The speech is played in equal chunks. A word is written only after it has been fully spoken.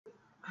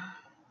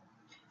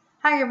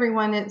Hi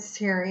everyone, it's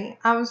Terry.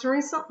 I was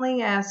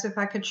recently asked if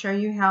I could show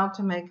you how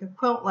to make a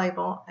quilt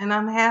label, and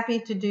I'm happy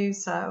to do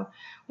so.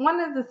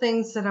 One of the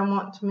things that I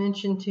want to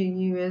mention to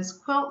you is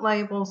quilt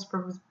labels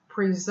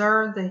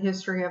preserve the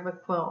history of a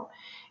quilt.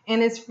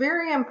 And it's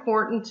very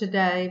important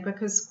today,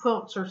 because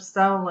quilts are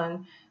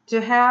stolen,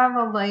 to have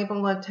a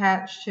label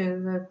attached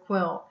to the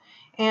quilt.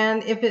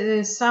 And if it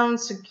is sewn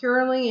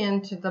securely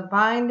into the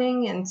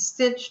binding and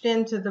stitched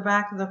into the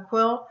back of the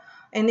quilt,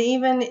 and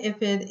even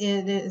if it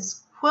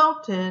is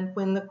quilted,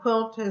 when the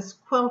quilt is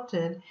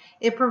quilted,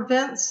 it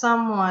prevents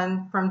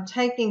someone from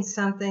taking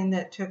something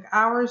that took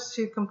hours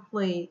to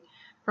complete,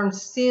 from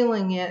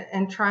stealing it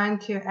and trying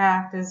to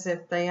act as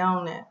if they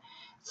own it.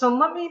 So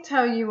let me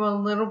tell you a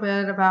little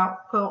bit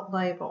about quilt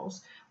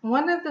labels.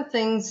 One of the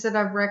things that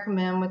I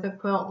recommend with a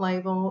quilt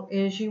label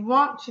is you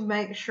want to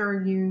make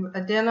sure you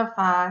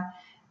identify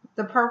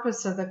the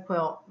purpose of the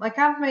quilt. Like,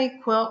 I've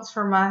made quilts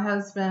for my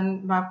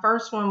husband. My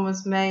first one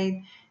was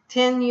made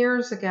 10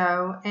 years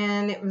ago,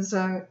 and it was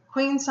a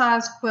queen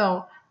size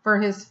quilt for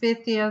his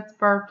 50th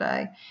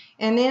birthday.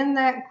 And in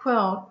that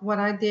quilt, what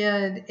I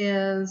did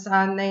is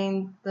I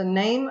named the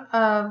name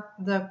of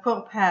the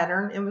quilt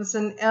pattern. It was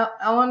an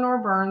Eleanor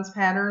Burns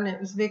pattern. It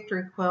was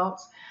Victory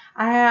Quilts.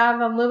 I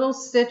have a little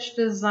stitch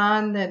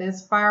design that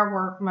is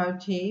firework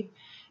motif.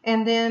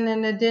 And then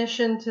in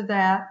addition to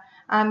that,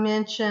 I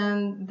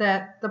mentioned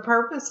that the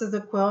purpose of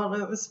the quilt,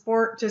 it was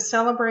to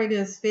celebrate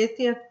his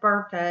 50th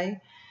birthday.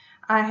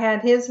 I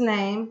had his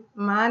name,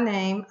 my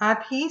name. I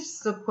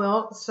pieced the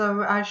quilt,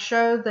 so I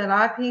showed that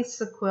I pieced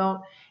the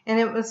quilt, and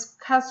it was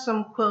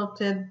custom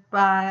quilted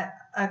by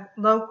a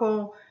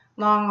local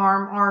long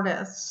arm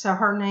artist, so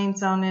her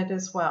name's on it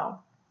as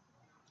well.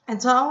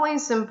 It's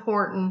always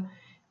important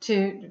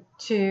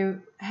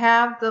to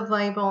have the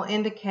label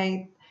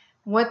indicate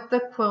what the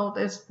quilt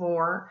is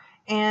for,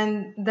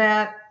 and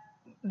that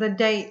the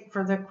date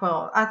for the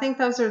quilt. I think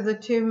those are the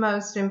two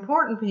most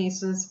important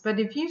pieces, but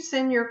if you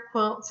send your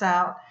quilts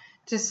out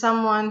to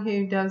someone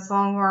who does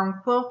long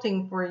arm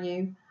quilting for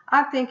you,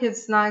 I think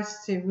it's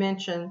nice to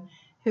mention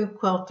who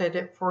quilted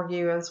it for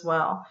you as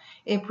well.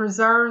 It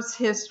preserves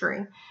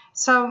history.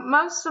 So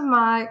most of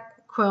my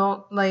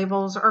quilt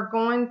labels are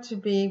going to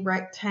be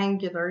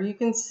rectangular. You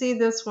can see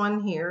this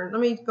one here.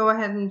 Let me go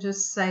ahead and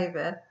just save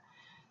it.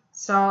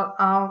 So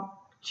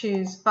I'll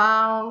choose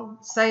File,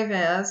 Save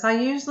As.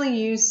 I usually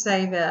use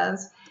Save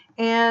As,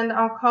 and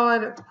I'll call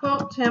it a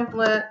quilt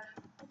template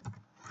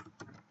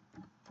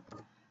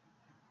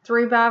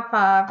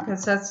 3x5,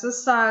 because that's the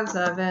size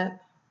of it,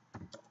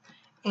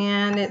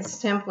 and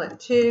it's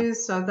template 2,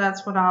 so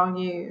that's what I'll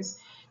use.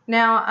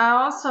 Now, I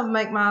also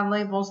make my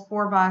labels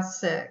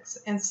 4x6,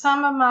 and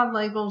some of my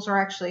labels are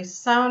actually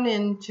sewn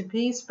into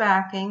piece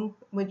backing,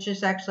 which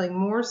is actually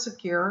more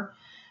secure.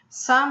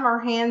 Some are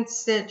hand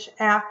stitched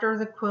after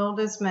the quilt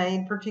is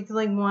made,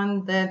 particularly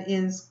one that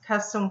is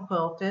custom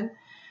quilted.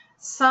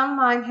 Some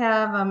might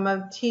have a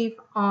motif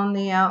on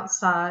the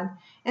outside,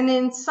 and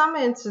in some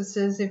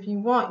instances, if you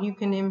want, you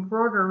can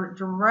embroider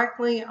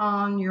directly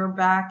on your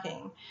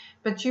backing.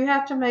 But you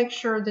have to make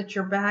sure that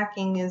your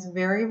backing is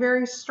very,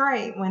 very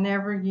straight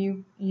whenever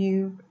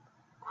you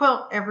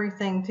quilt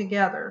everything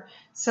together.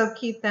 So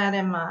keep that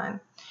in mind.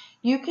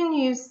 You can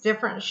use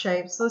different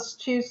shapes. Let's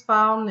choose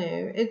File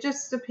New. It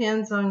just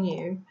depends on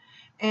you.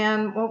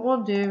 And what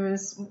we'll do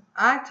is,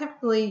 I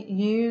typically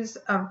use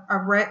a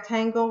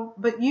rectangle,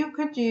 but you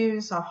could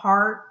use a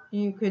heart,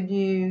 you could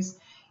use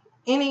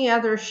any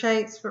other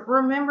shapes, but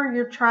remember,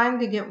 you're trying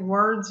to get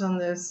words on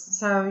this,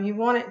 so you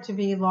want it to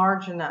be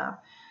large enough.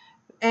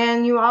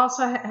 And you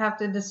also have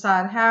to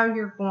decide how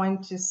you're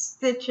going to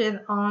stitch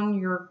it on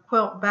your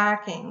quilt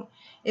backing.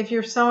 If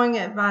you're sewing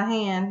it by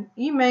hand,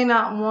 you may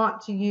not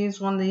want to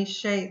use one of these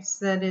shapes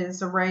that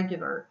is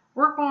irregular.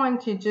 We're going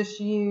to just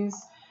use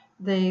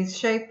the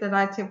shape that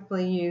I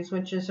typically use,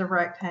 which is a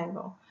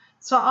rectangle.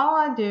 So all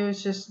I do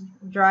is just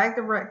drag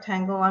the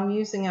rectangle. I'm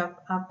using a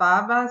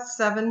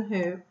 5x7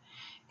 hoop,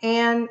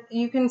 and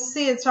you can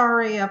see it's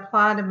already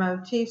applied a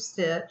Motif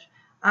Stitch.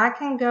 I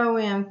can go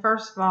in,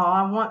 first of all,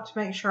 I want to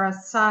make sure I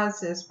size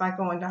this by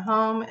going to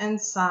Home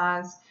and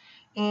Size,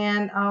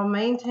 and I'll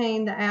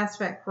maintain the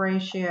aspect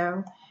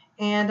ratio,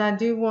 and I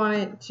do want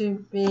it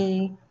to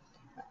be,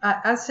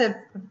 I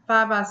said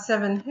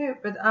 5x7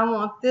 hoop, but I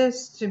want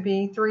this to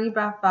be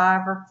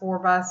 3x5 or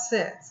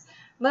 4x6.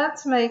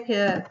 Let's make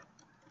it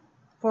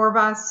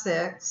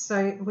 4x6,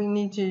 so we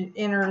need to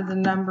enter the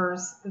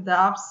numbers the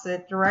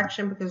opposite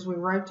direction because we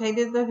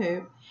rotated the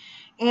hoop.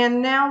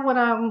 And now what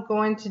I'm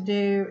going to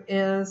do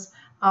is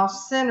I'll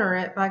center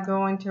it by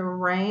going to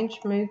Arrange,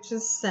 Move to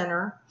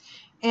Center,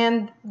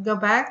 and go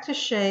back to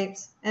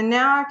Shapes. And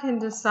now I can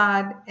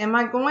decide, am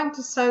I going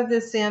to sew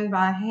this in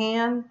by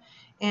hand?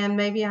 And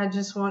maybe I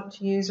just want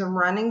to use a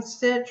running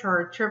stitch or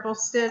a triple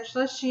stitch.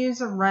 Let's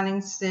use a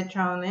running stitch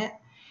on it.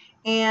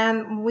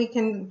 And we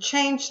can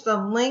change the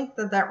length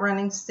of that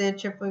running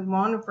stitch if we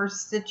want, if we're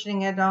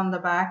stitching it on the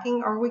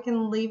backing, or we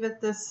can leave it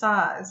this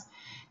size.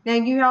 Now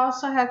you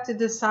also have to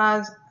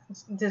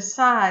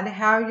decide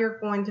how you're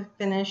going to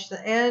finish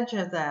the edge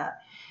of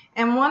that.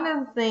 And one of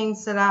the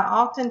things that I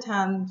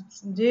oftentimes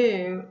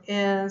do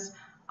is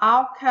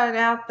I'll cut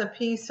out the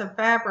piece of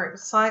fabric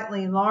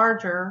slightly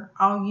larger.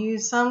 I'll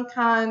use some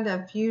kind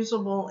of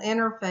fusible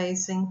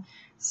interfacing,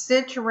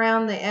 stitch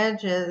around the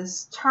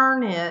edges,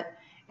 turn it,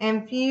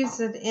 and fuse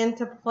it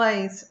into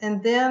place,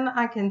 and then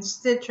I can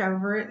stitch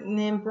over it and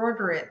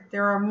embroider it.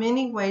 There are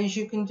many ways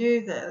you can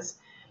do this.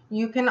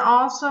 You can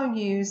also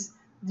use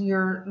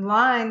your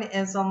line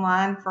as a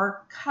line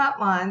for cut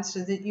line so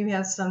that you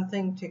have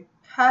something to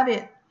cut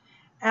it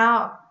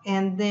out,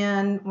 and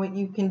then what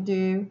you can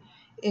do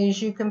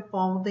is you can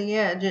fold the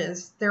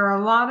edges. There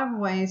are a lot of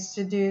ways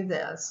to do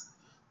this.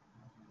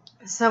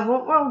 So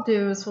what we'll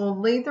do is we'll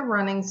leave the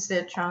running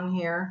stitch on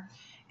here,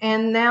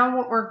 and now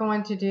what we're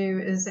going to do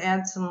is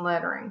add some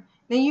lettering.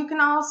 Now you can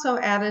also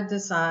add a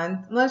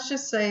design. Let's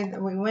just say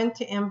that we went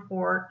to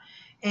import,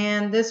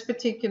 and this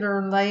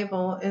particular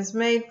label is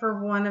made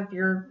for one of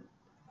your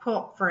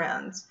quilt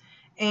friends,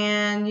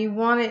 and you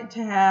want it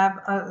to have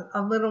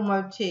a little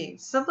motif.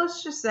 So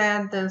let's just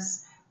add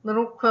this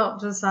little quilt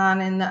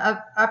design in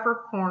the upper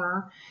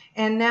corner.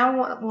 And now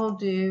what we'll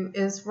do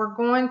is we're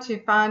going to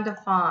find a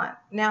font.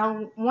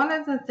 Now, one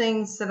of the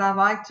things that I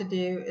like to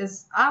do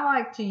is I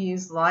like to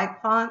use light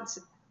fonts.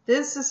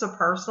 This is a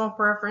personal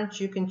preference.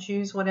 You can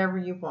choose whatever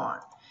you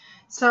want.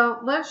 So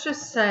let's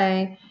just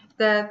say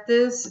that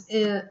this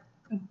is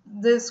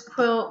this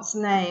quilt's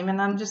name,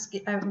 and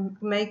I'm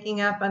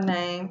making up a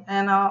name,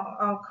 and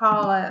I'll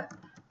call it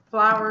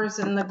Flowers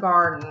in the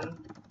Garden.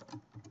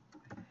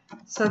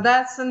 So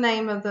that's the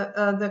name of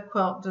the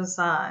quilt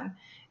design.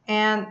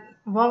 And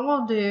what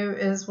we'll do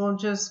is we'll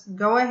just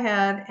go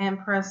ahead and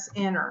press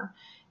enter.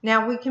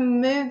 Now we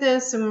can move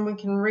this and we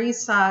can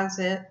resize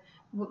it.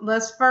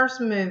 Let's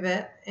first move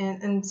it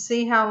and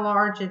see how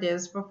large it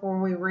is before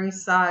we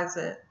resize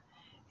it.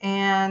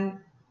 And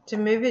to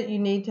move it, you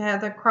need to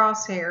have the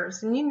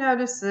crosshairs. And you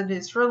notice that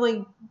it's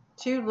really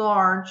too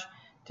large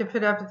to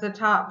put up at the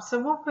top. So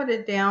we'll put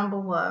it down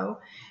below.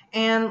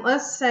 And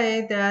let's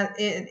say that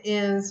it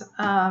is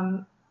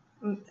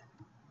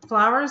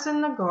Flowers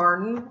in the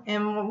Garden.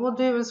 And what we'll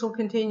do is we'll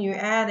continue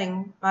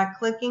adding by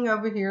clicking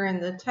over here in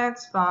the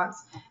text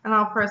box, and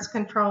I'll press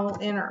Control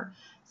Enter.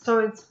 So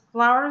it's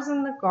Flowers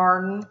in the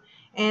Garden,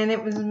 and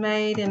it was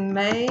made in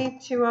May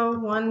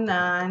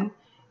 2019,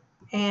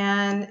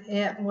 and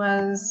it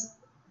was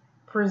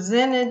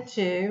presented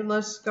to,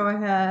 let's go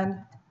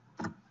ahead,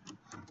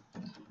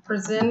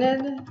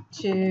 presented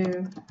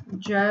to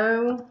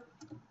Joe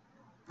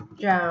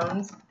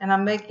Jones, and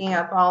I'm making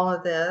up all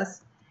of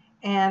this,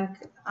 and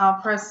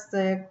I'll press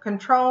the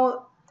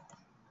Control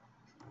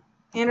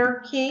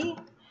Enter key,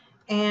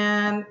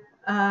 and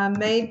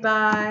made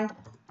by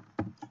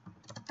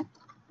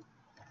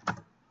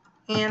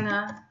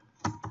Anna,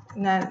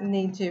 and I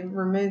need to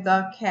remove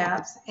the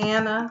caps,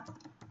 Anna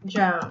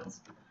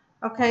Jones.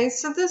 Okay,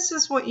 so this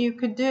is what you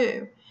could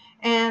do,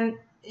 and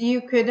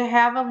you could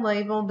have a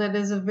label that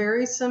is a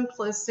very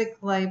simplistic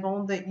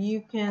label that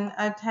you can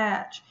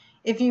attach.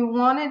 If you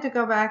wanted to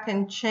go back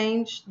and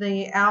change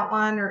the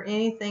outline or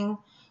anything,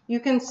 you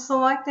can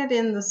select it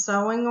in the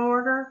sewing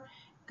order,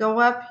 go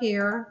up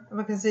here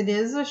because it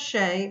is a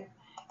shape,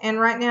 and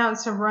right now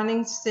it's a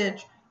running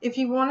stitch. If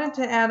you wanted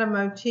to add a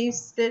motif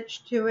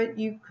stitch to it,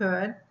 you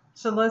could.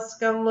 So let's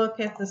go look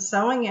at the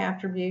sewing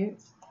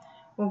attributes.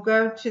 We'll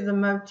go to the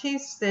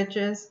motif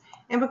stitches,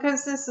 and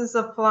because this is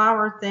a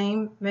flower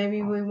theme,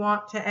 maybe we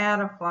want to add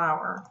a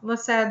flower.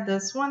 Let's add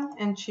this one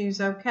and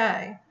choose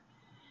OK.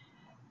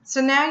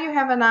 So now you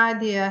have an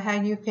idea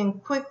how you can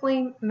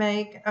quickly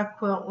make a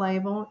quilt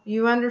label.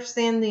 You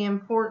understand the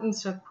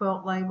importance of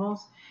quilt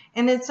labels,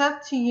 and it's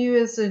up to you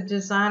as a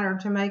designer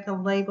to make a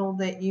label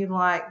that you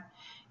like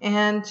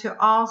and to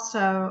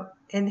also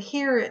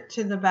adhere it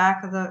to the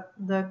back of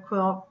the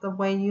quilt the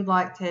way you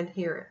like to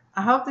adhere it.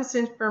 I hope this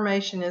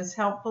information is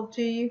helpful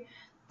to you.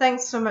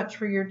 Thanks so much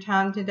for your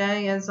time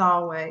today, as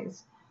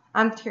always.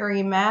 I'm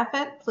Terry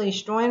Maffitt.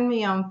 Please join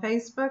me on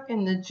Facebook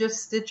in the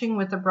Just Stitching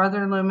with a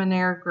Brother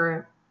Luminaire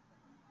group.